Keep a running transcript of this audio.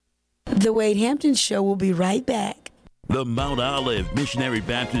The Wade Hampton Show will be right back. The Mount Olive Missionary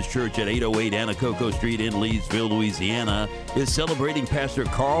Baptist Church at 808 Anacoco Street in Leesville, Louisiana, is celebrating Pastor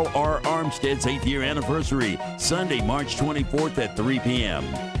Carl R. Armstead's 8th year anniversary, Sunday, March 24th at 3 p.m.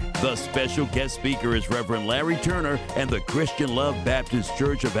 The special guest speaker is Reverend Larry Turner and the Christian Love Baptist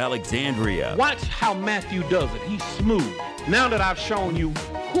Church of Alexandria. Watch how Matthew does it. He's smooth. Now that I've shown you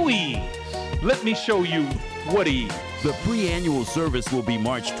who he is, let me show you what he is. The pre-annual service will be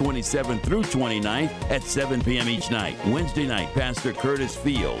March 27th through 29th at 7 p.m. each night. Wednesday night, Pastor Curtis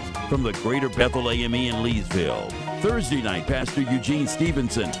Fields from the Greater Bethel AME in Leesville. Thursday night, Pastor Eugene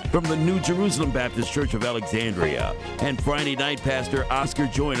Stevenson from the New Jerusalem Baptist Church of Alexandria. And Friday night, Pastor Oscar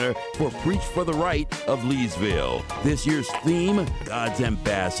Joyner for Preach for the Right of Leesville. This year's theme, God's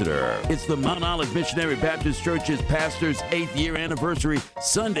Ambassador. It's the Mount Olive Missionary Baptist Church's pastor's 8th year anniversary,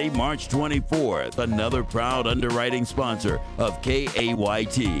 Sunday, March 24th. Another proud underwriting sponsor of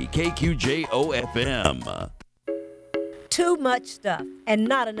KAYT, KQJO-FM. Too much stuff and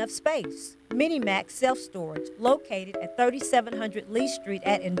not enough space. Minimax Self-Storage, located at 3700 Lee Street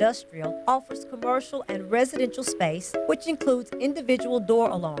at Industrial, offers commercial and residential space, which includes individual door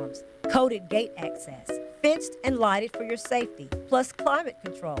alarms, coded gate access, fenced and lighted for your safety, plus climate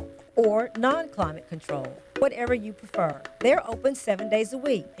control or non-climate control, whatever you prefer. They're open 7 days a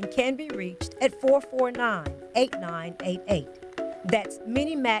week and can be reached at 449-8988. That's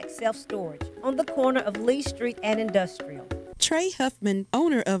Minimax Self-Storage on the corner of Lee Street and Industrial. Trey Huffman,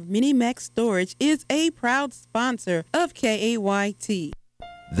 owner of Minimax Storage, is a proud sponsor of KAYT.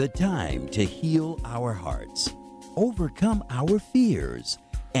 The time to heal our hearts, overcome our fears,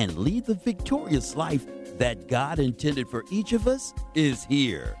 and lead the victorious life that God intended for each of us is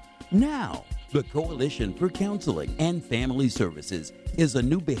here. Now, the Coalition for Counseling and Family Services is a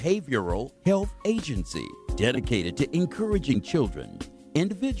new behavioral health agency dedicated to encouraging children,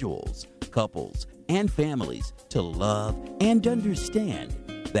 individuals, couples, and families to love and understand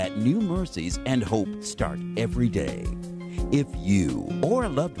that new mercies and hope start every day. If you or a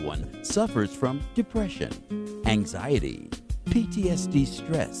loved one suffers from depression, anxiety, PTSD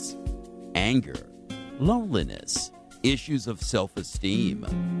stress, anger, loneliness, issues of self-esteem,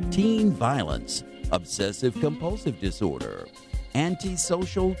 teen violence, obsessive-compulsive disorder,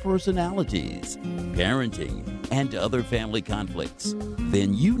 antisocial personalities, parenting, and other family conflicts,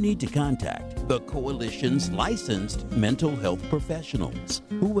 then you need to contact the Coalition's licensed mental health professionals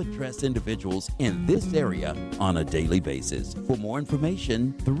who address individuals in this area on a daily basis. For more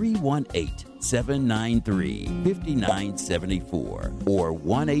information, 318-793-5974 or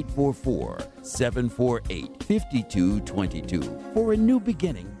 1-844-748-5222 for a new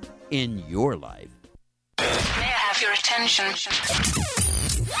beginning in your life. May I have your attention?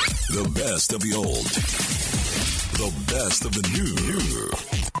 The best of the old. The best of the new.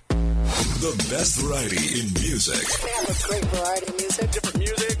 The best variety in music. They have a great variety of music. Different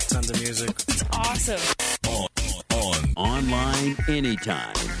music. Tons of music. It's awesome. Online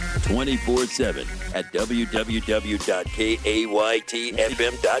anytime, 24/7 at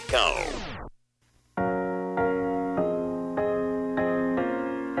www.kaytfm.com.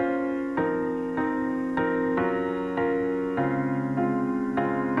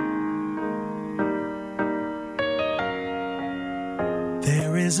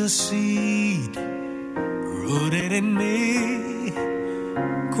 There is a seed rooted in me,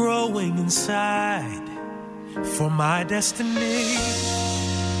 growing inside for my destiny.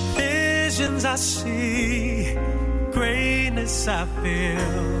 Visions I see, greatness I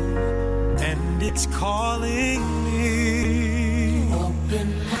feel, and it's calling me.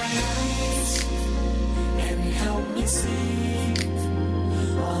 Open my eyes and help me see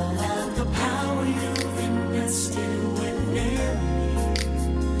all of the power you've invested within me.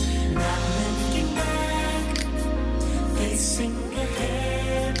 Not looking back, facing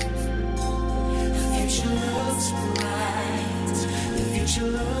ahead. The future looks bright. The future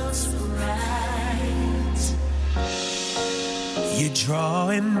looks bright. You're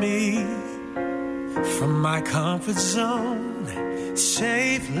drawing me from my comfort zone,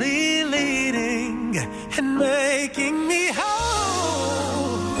 safely leading and making me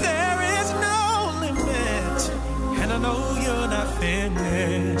whole. There is no limit, and I know you're not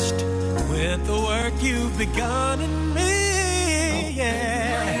finished with the work you've begun in me.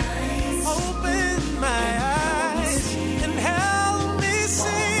 Yeah. Open my eyes and help me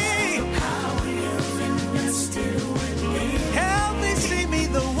see. Help me see me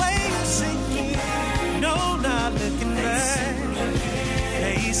the way you see me. No, not looking back,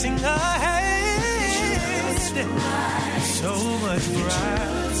 facing ahead. So much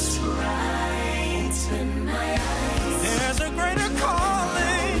bright. There's a greater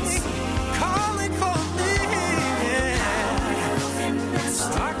calling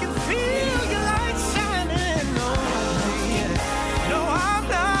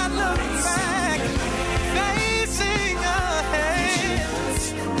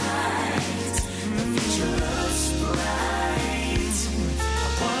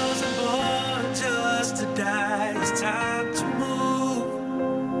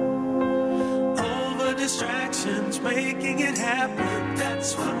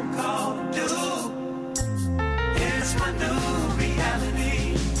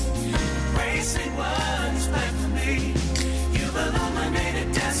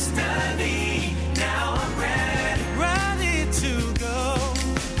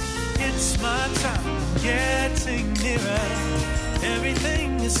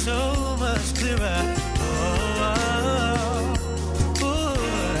everything is so much clearer.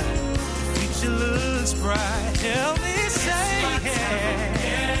 Future looks bright. Help me say,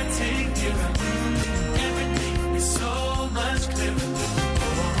 getting nearer. Everything is so much clearer.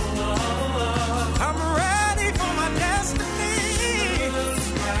 I'm ready for my destiny.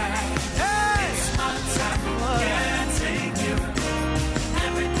 Hey, it's my time. Getting nearer.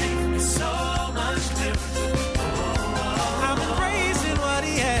 Everything is so much clearer. I'm embracing what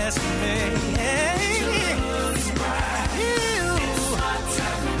he has for me.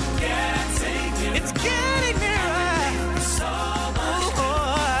 It's getting nearer.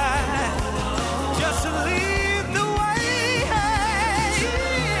 Just to lead the way.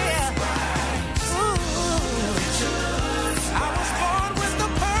 I was born with a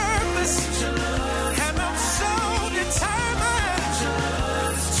purpose, and I'm so determined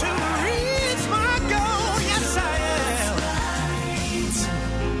to reach my goal. Yes, I am.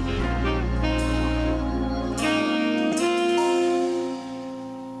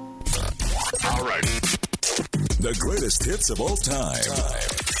 All right. The greatest hits of all time.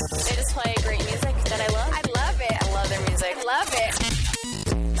 They just play great music that I love. I love it. I love their music. I love it.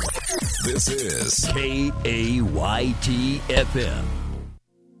 This is KAYT FM.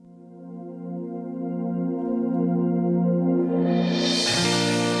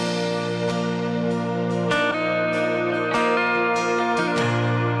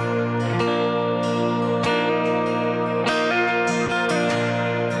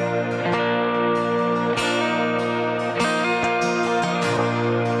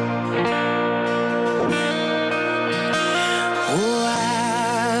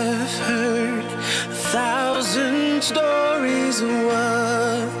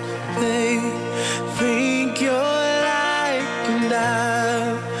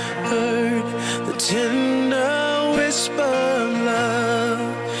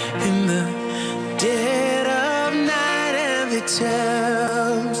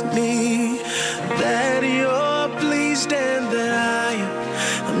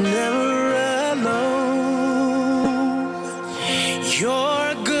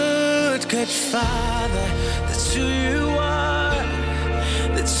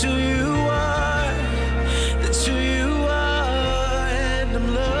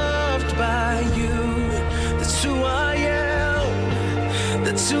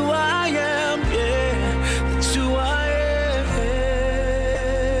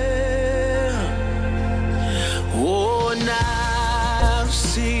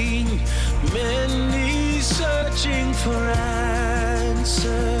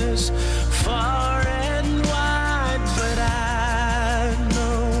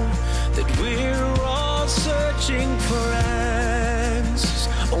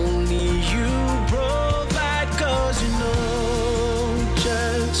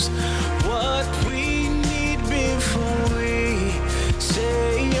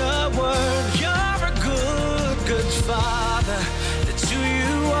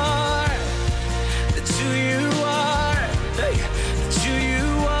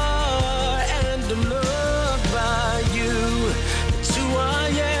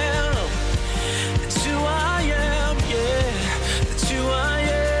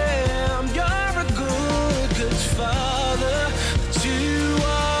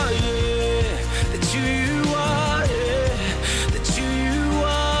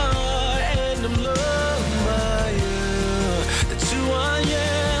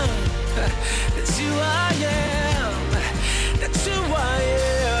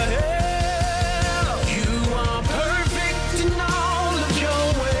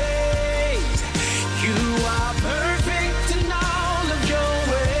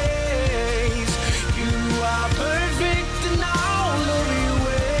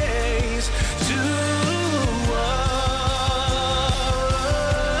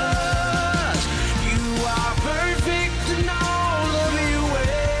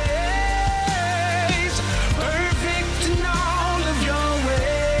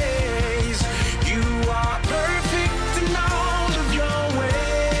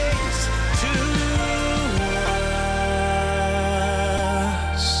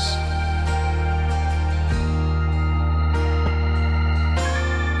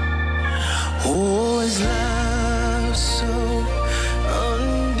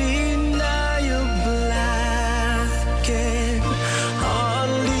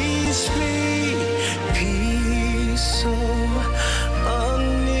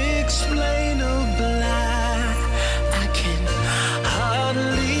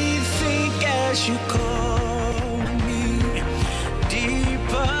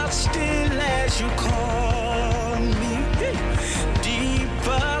 Still as you call me,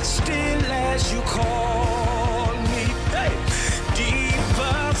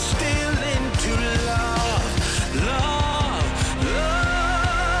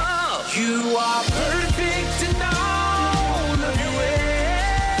 You are perfect in all of your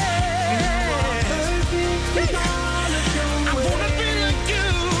ways. Perfect in all of your ways. I wanna be like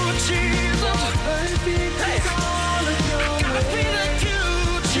you, Jesus. Perfect in all of your ways. Gotta be like you,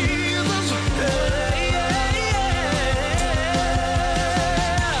 Jesus.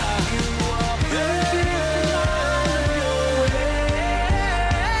 You are perfect in all of your ways.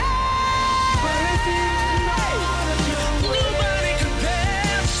 Perfect in all of your ways. Nobody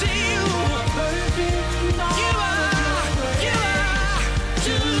compares to you. Perfect in all you are.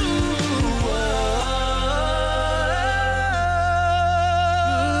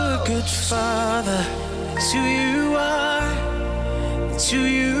 Good Father, it's who you are. It's who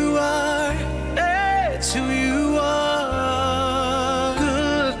you are. It's who you are.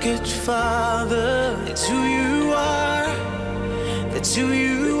 Good Father, it's who you are. That's who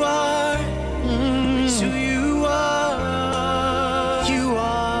you are. It's who you are. You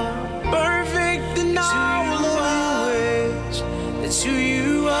are perfect in all of your ways. That's who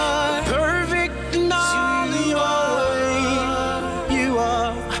you are. Perfect in all of your ways. You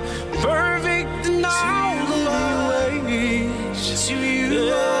are perfect in all of your ways. It's who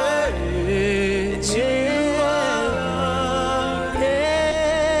you are. It's who you are.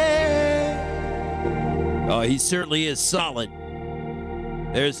 Yeah. Oh, he certainly is solid.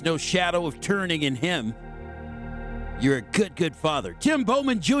 There's no shadow of turning in him. You're a good father. Tim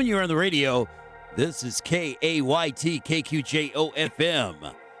Bowman Jr. on the radio. This is KAYT, KQJO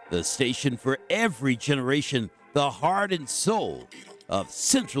FM, the station for every generation, the heart and soul of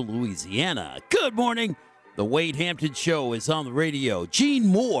Central Louisiana. Good morning. The Wade Hampton Show is on the radio. Gene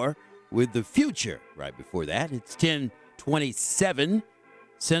Moore with The Future. Right before that, it's 10:27.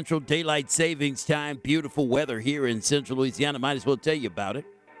 Central Daylight Savings Time. Beautiful weather here in Central Louisiana. Might as well tell you about it.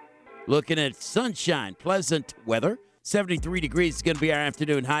 Looking at sunshine, pleasant weather. 73 degrees is going to be our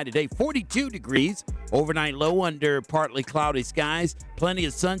afternoon high today. 42 degrees. Overnight low under partly cloudy skies. Plenty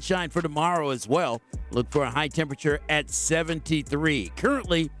of sunshine for tomorrow as well. Look for a high temperature at 73.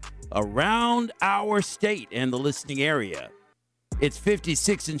 Currently around our state and the listening area. It's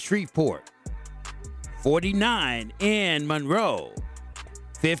 56 in Shreveport. 49 in Monroe.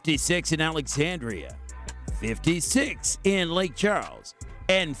 56 in Alexandria, 56 in Lake Charles,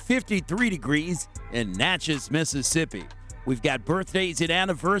 and 53 degrees in Natchez, Mississippi. We've got birthdays and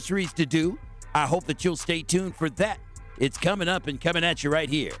anniversaries to do. I hope that you'll stay tuned for that. It's coming up and coming at you right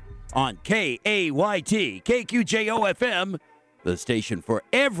here on KAYT, KQJO FM, the station for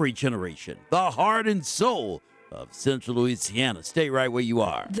every generation, the heart and soul of Central Louisiana. Stay right where you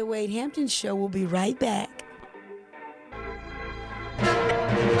are. The Wade Hampton Show will be right back.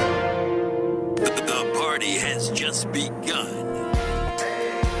 The party has just begun.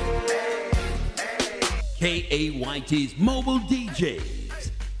 KAYT's mobile DJs,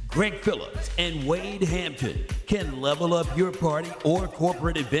 Greg Phillips and Wade Hampton, can level up your party or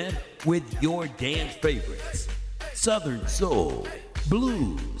corporate event with your dance favorites. Southern Soul,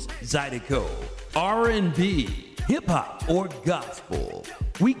 Blues, Zydeco, R&B, hip-hop, or gospel.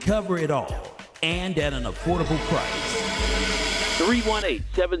 We cover it all, and at an affordable price.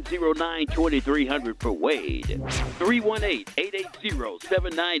 318-709-2300 for Wade.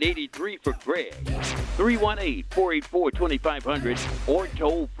 318-880-7983 for Greg. 318-484-2500 or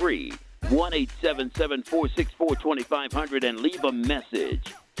toll free 1-877-464-2500 and leave a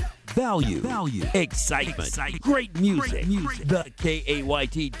message. Value, excitement, great music. The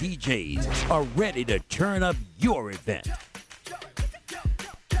KAYT DJs are ready to turn up your event.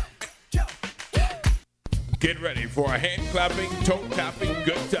 Get ready for a hand-clapping, toe-tapping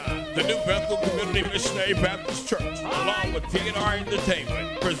good time. The New Bethel Community Missionary Baptist Church, along with TNR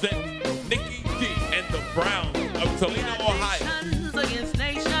Entertainment, presents Nikki D and the Browns of Toledo, Ohio. Nations against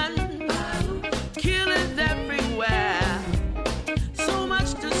nations, killings everywhere. So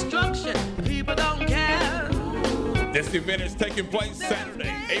much destruction, people don't care. This event is taking place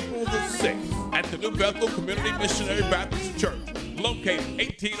Saturday, April the 6th, at the New Bethel Community Missionary Baptist Church, located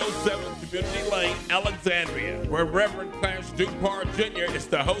 1807 Community Lane, Alexandria, where Reverend Clarence Dupar Jr. is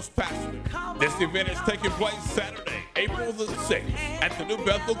the host pastor. This event is taking place Saturday, April the 6th, at the New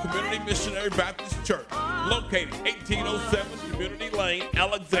Bethel Community Missionary Baptist Church, located 1807 Community Lane,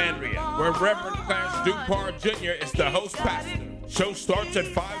 Alexandria, where Reverend Clarence Dupar Jr. is the host pastor. Show starts at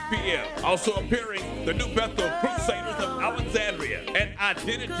 5 p.m. Also appearing, the New Bethel Crusaders of Alexandria and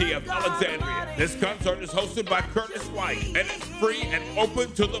Identity of Alexandria. This concert is hosted by Curtis White and is free and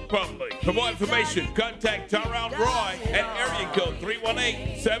open to the public. For more information, contact Tyrone Roy at area code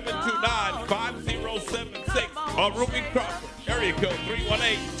 318-729-5076 or Ruby Crawford, area code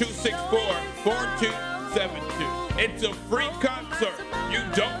 318-264-4272. It's a free concert. You you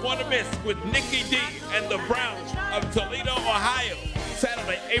don't want to miss with Nikki D and the Browns of Toledo, Ohio.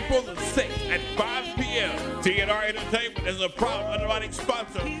 Saturday, April the 6th at 5 p.m. TNR Entertainment is a proud underwriting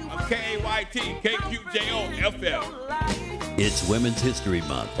sponsor of KAYT, KQJO, FM. It's Women's History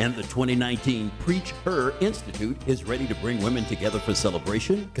Month, and the 2019 Preach Her Institute is ready to bring women together for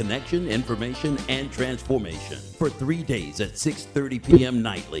celebration, connection, information, and transformation. For 3 days at 6:30 p.m.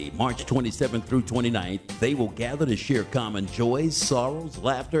 nightly, March 27th through 29th, they will gather to share common joys, sorrows,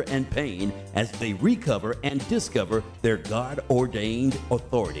 laughter, and pain as they recover and discover their God-ordained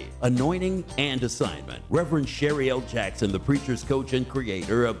authority, anointing, and assignment. Reverend Sherry L. Jackson, the preacher's coach and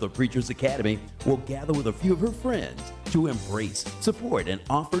creator of the Preacher's Academy, will gather with a few of her friends to embrace, support, and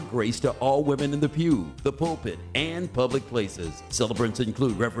offer grace to all women in the pew, the pulpit, and public places. Celebrants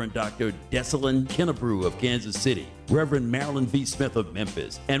include Reverend Dr. Desalin Kennebrew of Kansas City, Reverend Marilyn V. Smith of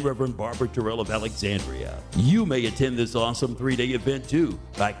Memphis, and Reverend Barbara Terrell of Alexandria. You may attend this awesome 3-day event too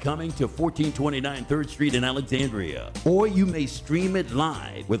by coming to 1429 3rd Street in Alexandria, or you may stream it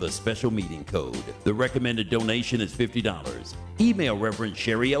live with a special meeting code. The recommended donation is $50. Email Reverend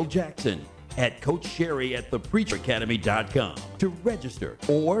Sherry L. Jackson at CoachSherry@thePreacherAcademy.com to register,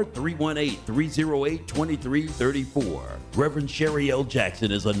 or 318-308-2334. Reverend Sherry L.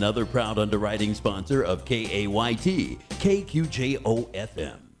 Jackson is another proud underwriting sponsor of KAYT, KQJO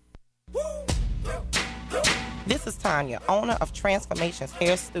FM. This is Tanya, owner of Transformations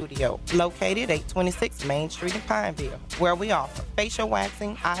Hair Studio, located at 826 Main Street in Pineville, where we offer facial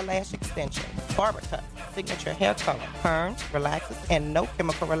waxing, eyelash extensions, barber cuts, signature hair color, perms, relaxers, and no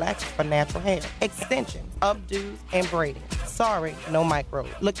chemical relaxers for natural hair, extensions, updos, and braiding. Sorry, no micro.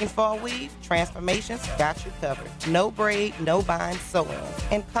 Looking for a weave? Transformations got you covered. No braid, no bind sew-ins,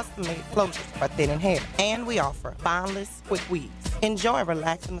 and custom-made closures for thinning hair. And we offer bondless quick weaves. Enjoy a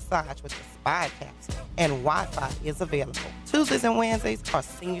relaxing massage with the Spy Capsule, and Wi-Fi is available. Tuesdays and Wednesdays are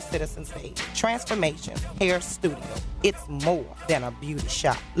Senior Citizens Day. Transformations Hair Studio. It's more than a beauty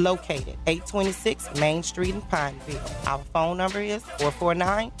shop. Located 826 Main Street in Pineville. Our phone number is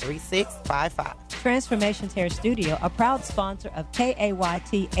 449-3655. Transformations Hair Studio, a proud sponsor of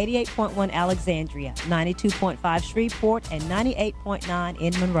KAYT 88.1 Alexandria, 92.5 Shreveport, and 98.9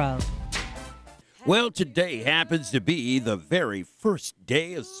 in Monroe. Well, today happens to be the very first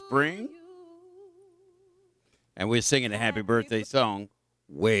day of spring. And we're singing a happy birthday song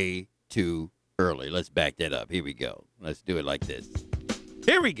way too early. Let's back that up. Here we go. Let's do it like this.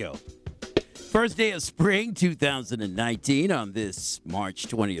 Here we go. First day of spring 2019 on this March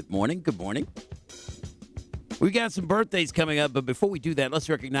 20th morning. Good morning. We got some birthdays coming up, but before we do that, let's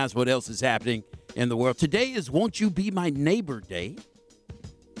recognize what else is happening in the world. Today is Won't You Be My Neighbor Day.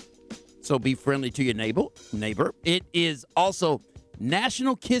 So be friendly to your neighbor. It is also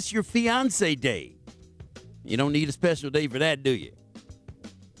National Kiss Your Fiancé Day. You don't need a special day for that, do you?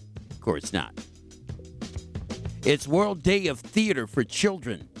 Of course not. It's World Day of Theater for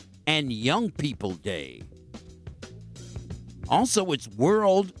Children and Young People Day. Also, it's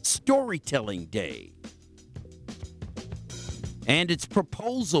World Storytelling Day. And it's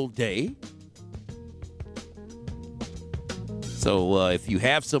Proposal Day. So if you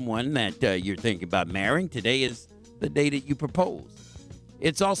have someone that you're thinking about marrying, today is the day that you propose.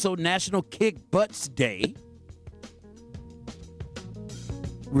 It's also National Kick Butts Day,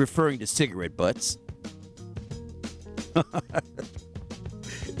 referring to cigarette butts.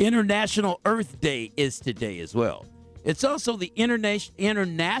 International Earth Day is today as well. It's also the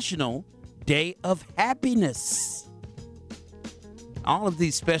International Day of Happiness. All of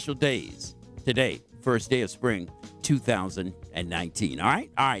these special days today, first day of spring 2019. All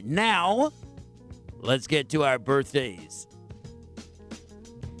right. Now, let's get to our birthdays.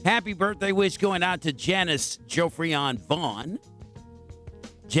 Happy birthday wish going out to Janice Jofrion Vaughn.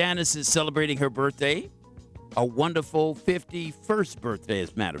 Janice is celebrating her birthday, a wonderful 51st birthday,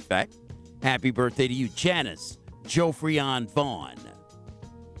 as a matter of fact. Happy birthday to you, Janice Jofrion Vaughn.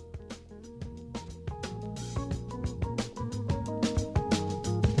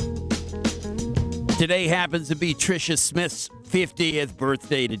 Today happens to be Tricia Smith's 50th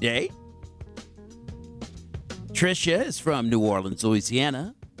birthday today. Tricia is from New Orleans,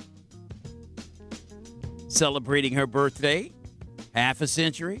 Louisiana. Celebrating her birthday, half a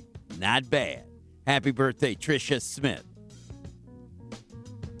century, not bad. Happy birthday, Tricia Smith.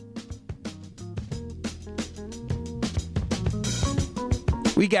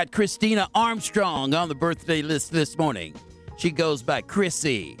 We got Christina Armstrong on the birthday list this morning. She goes by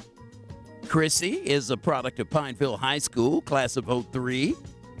Chrissy. Chrissy is a product of Pineville High School, class of 03.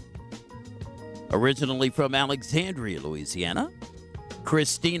 Originally from Alexandria, Louisiana.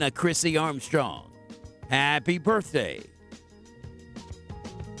 Christina Chrissy Armstrong. Happy birthday.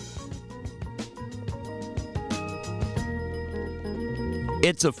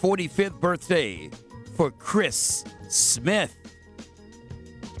 It's a 45th birthday for Chris Smith.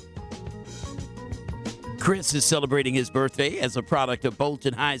 Chris is celebrating his birthday as a product of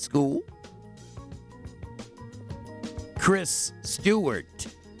Bolton High School. Chris Stewart,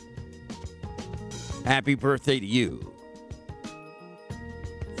 happy birthday to you.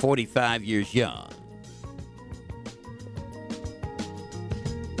 45 years young.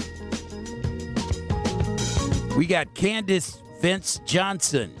 We got Candace Vince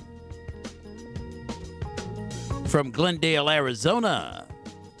Johnson from Glendale, Arizona.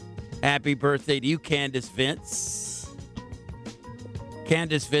 Happy birthday to you, Candace Vince.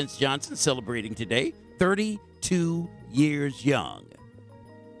 Candace Vince Johnson celebrating today, 32 years young.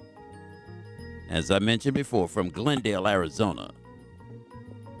 As I mentioned before, from Glendale, Arizona.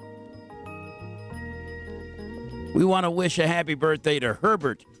 We want to wish a happy birthday to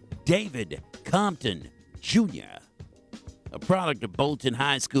Herbert David Compton Jr., a product of Bolton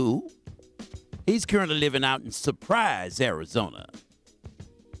High School. He's currently living out in Surprise, Arizona.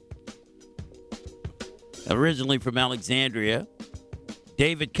 Originally from Alexandria,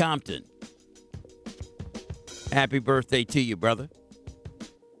 David Compton. Happy birthday to you, brother.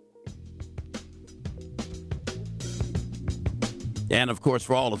 And, of course,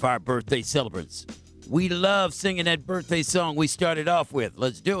 for all of our birthday celebrants, we love singing that birthday song we started off with.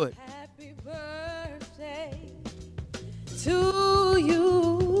 Let's do it. Happy birthday to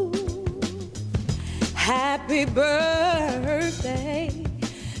you. Happy birthday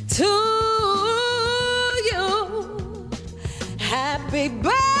to you. Happy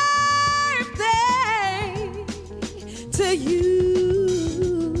birthday to you.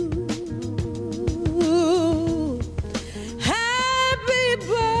 Happy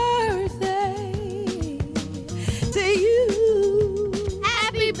birthday to you.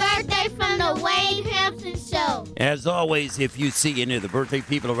 Happy birthday from the Wade Hampton Show. As always, if you see any of the birthday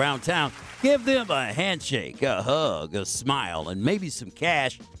people around town, give them a handshake, a hug, a smile, and maybe some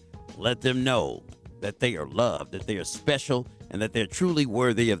cash. Let them know that they are loved, that they are special, and that they're truly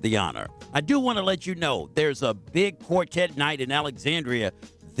worthy of the honor. I do want to let you know there's a big quartet night in Alexandria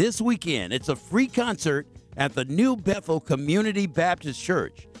this weekend. It's a free concert at the New Bethel Community Baptist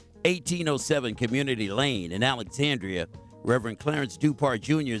Church, 1807 Community Lane in Alexandria. Reverend Clarence Dupart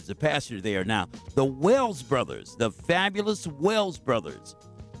Jr. is the pastor there. Now, the Wells brothers, the fabulous Wells brothers,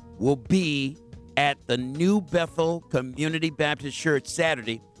 will be at the New Bethel Community Baptist Church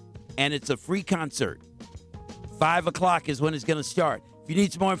Saturday, and it's a free concert. 5 o'clock is when it's going to start. If you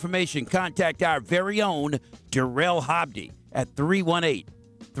need some more information, contact our very own Darrell Hobdy at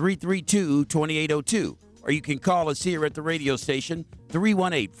 318-332-2802. Or you can call us here at the radio station,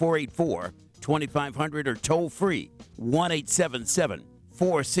 318-484-2500, or toll free,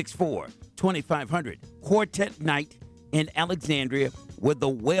 1-877-464-2500. Quartet night in Alexandria with the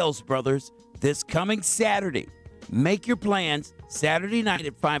Wells brothers this coming Saturday. Make your plans. Saturday night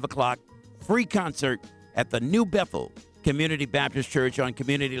at 5 o'clock, free concert at the New Bethel Community Baptist Church on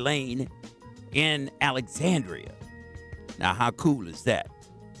Community Lane in Alexandria. Now, how cool is that?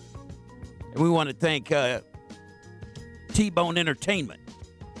 And we want to thank T-Bone Entertainment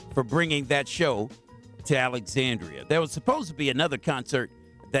for bringing that show to Alexandria. There was supposed to be another concert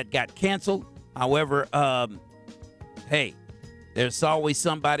that got canceled. However, hey, there's always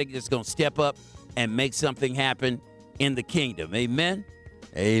somebody that's going to step up and make something happen in the kingdom. Amen?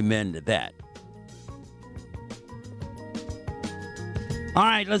 Amen to that. All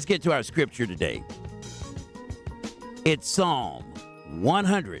right, let's get to our scripture today. It's Psalm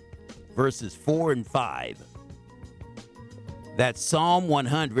 100, verses 4 and 5. That's Psalm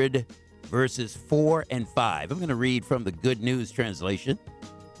 100, verses 4 and 5. I'm going to read from the Good News Translation,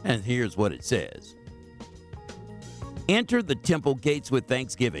 and here's what it says. Enter the temple gates with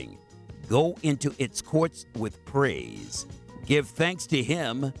thanksgiving. Go into its courts with praise. Give thanks to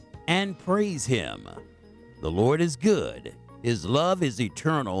him and praise him. The Lord is good. His love is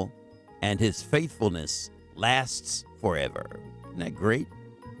eternal, and his faithfulness lasts forever. Isn't that great?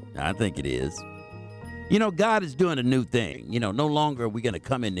 I think it is. You know, God is doing a new thing. You know, no longer are we going to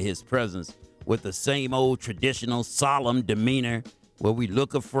come into his presence with the same old traditional solemn demeanor where we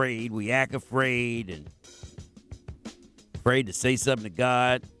look afraid, we act afraid, and afraid to say something to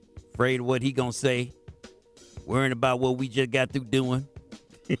God, afraid of what he going to say, worrying about what we just got through doing.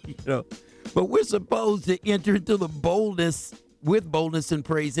 You know, but we're supposed to enter into the boldness, with boldness and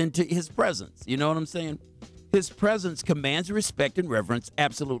praise, into his presence. You know what I'm saying? His presence commands respect and reverence,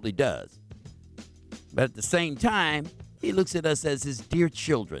 absolutely does. But at the same time, he looks at us as his dear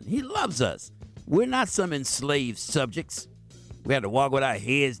children. He loves us. We're not some enslaved subjects. We have to walk with our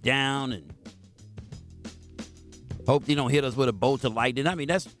heads down and Hope you don't hit us with a bolt of lightning. I mean,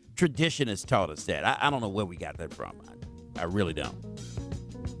 that's tradition has taught us that. I don't know where we got that from. I really don't.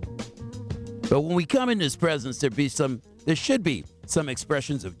 But when we come in his presence, there should be some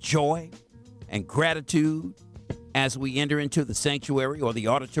expressions of joy and gratitude as we enter into the sanctuary or the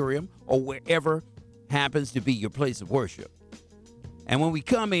auditorium or wherever happens to be your place of worship. And when we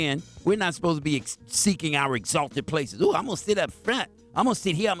come in, we're not supposed to be seeking our exalted places. Oh, I'm going to sit up front. I'm going to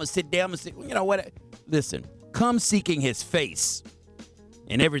sit here. I'm going to sit down. I'm going to sit. You know what? Listen, come seeking his face,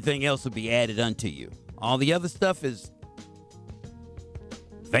 and everything else will be added unto you. All the other stuff is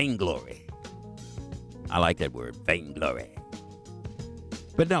vainglory. I like that word, vainglory.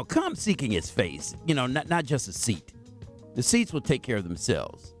 But no, come seeking his face. You know, not just a seat. The seats will take care of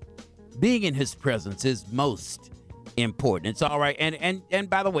themselves. Being in his presence is most important. It's all right. And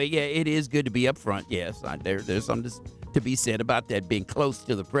by the way, yeah, it is good to be up front. Yes, there's something to be said about that, being close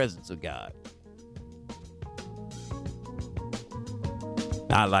to the presence of God.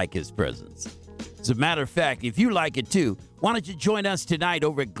 I like his presence. As a matter of fact, if you like it too, why don't you join us tonight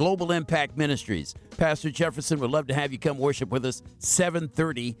over at Global Impact Ministries? Pastor Jefferson would love to have you come worship with us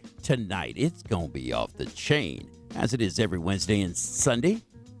 7:30 tonight. It's going to be off the chain, as it is every Wednesday and Sunday.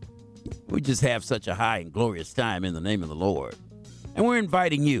 We just have such a high and glorious time in the name of the Lord. And we're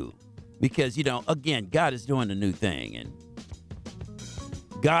inviting you because, you know, again, God is doing a new thing. And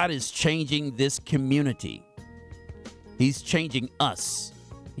God is changing this community. He's changing us.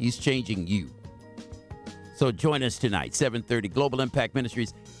 He's changing you. So join us tonight, 7:30, Global Impact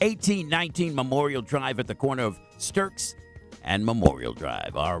Ministries, 1819 Memorial Drive at the corner of Sturks and Memorial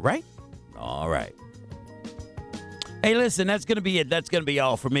Drive. All right? All right. Hey, listen, that's going to be it. That's going to be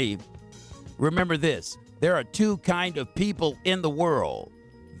all for me. Remember this. There are two kinds of people in the world.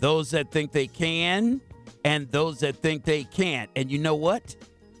 Those that think they can and those that think they can't. And you know what?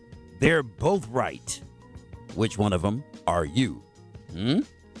 They're both right. Which one of them are you?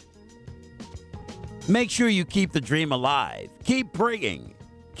 Make sure you keep the dream alive. Keep praying.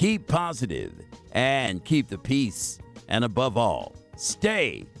 Keep positive. And keep the peace. And above all,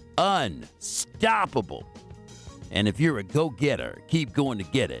 stay unstoppable. And if you're a go-getter, keep going to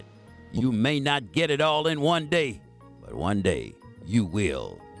get it. You may not get it all in one day, but one day you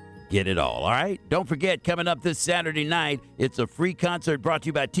will get it all right? Don't forget, coming up this Saturday night, it's a free concert brought to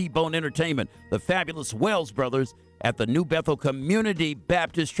you by T-Bone Entertainment, the fabulous Wells Brothers at the New Bethel Community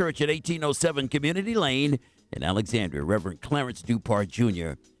Baptist Church at 1807 Community Lane in Alexandria. Reverend Clarence Dupart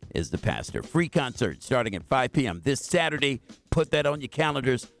Jr. is the pastor. Free concert starting at 5 p.m. this Saturday. Put that on your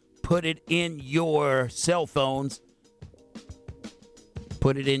calendars. Put it in your cell phones.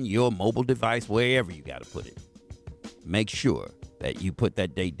 Put it in your mobile device, wherever you got to put it. Make sure that you put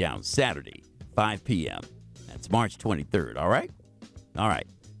that date down, Saturday, 5 p.m. That's March 23rd, all right? All right.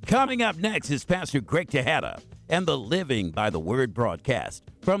 Coming up next is Pastor Greg Tejada and the Living by the Word broadcast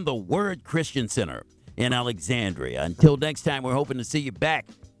from the Word Christian Center in Alexandria. Until next time, we're hoping to see you back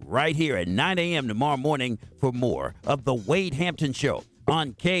right here at 9 a.m. tomorrow morning for more of the Wade Hampton Show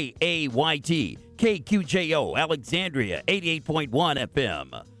on KAYT, KQJO, Alexandria, 88.1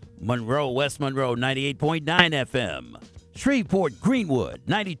 FM. Monroe, West Monroe, 98.9 FM. Shreveport, Greenwood,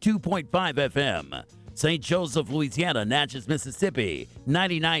 92.5 FM. St. Joseph, Louisiana, Natchez, Mississippi,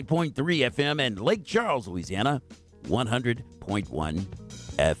 99.3 FM. And Lake Charles, Louisiana, 100.1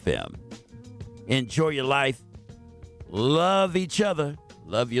 FM. Enjoy your life. Love each other.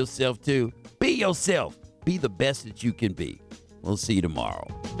 Love yourself, too. Be yourself. Be the best that you can be. We'll see you tomorrow.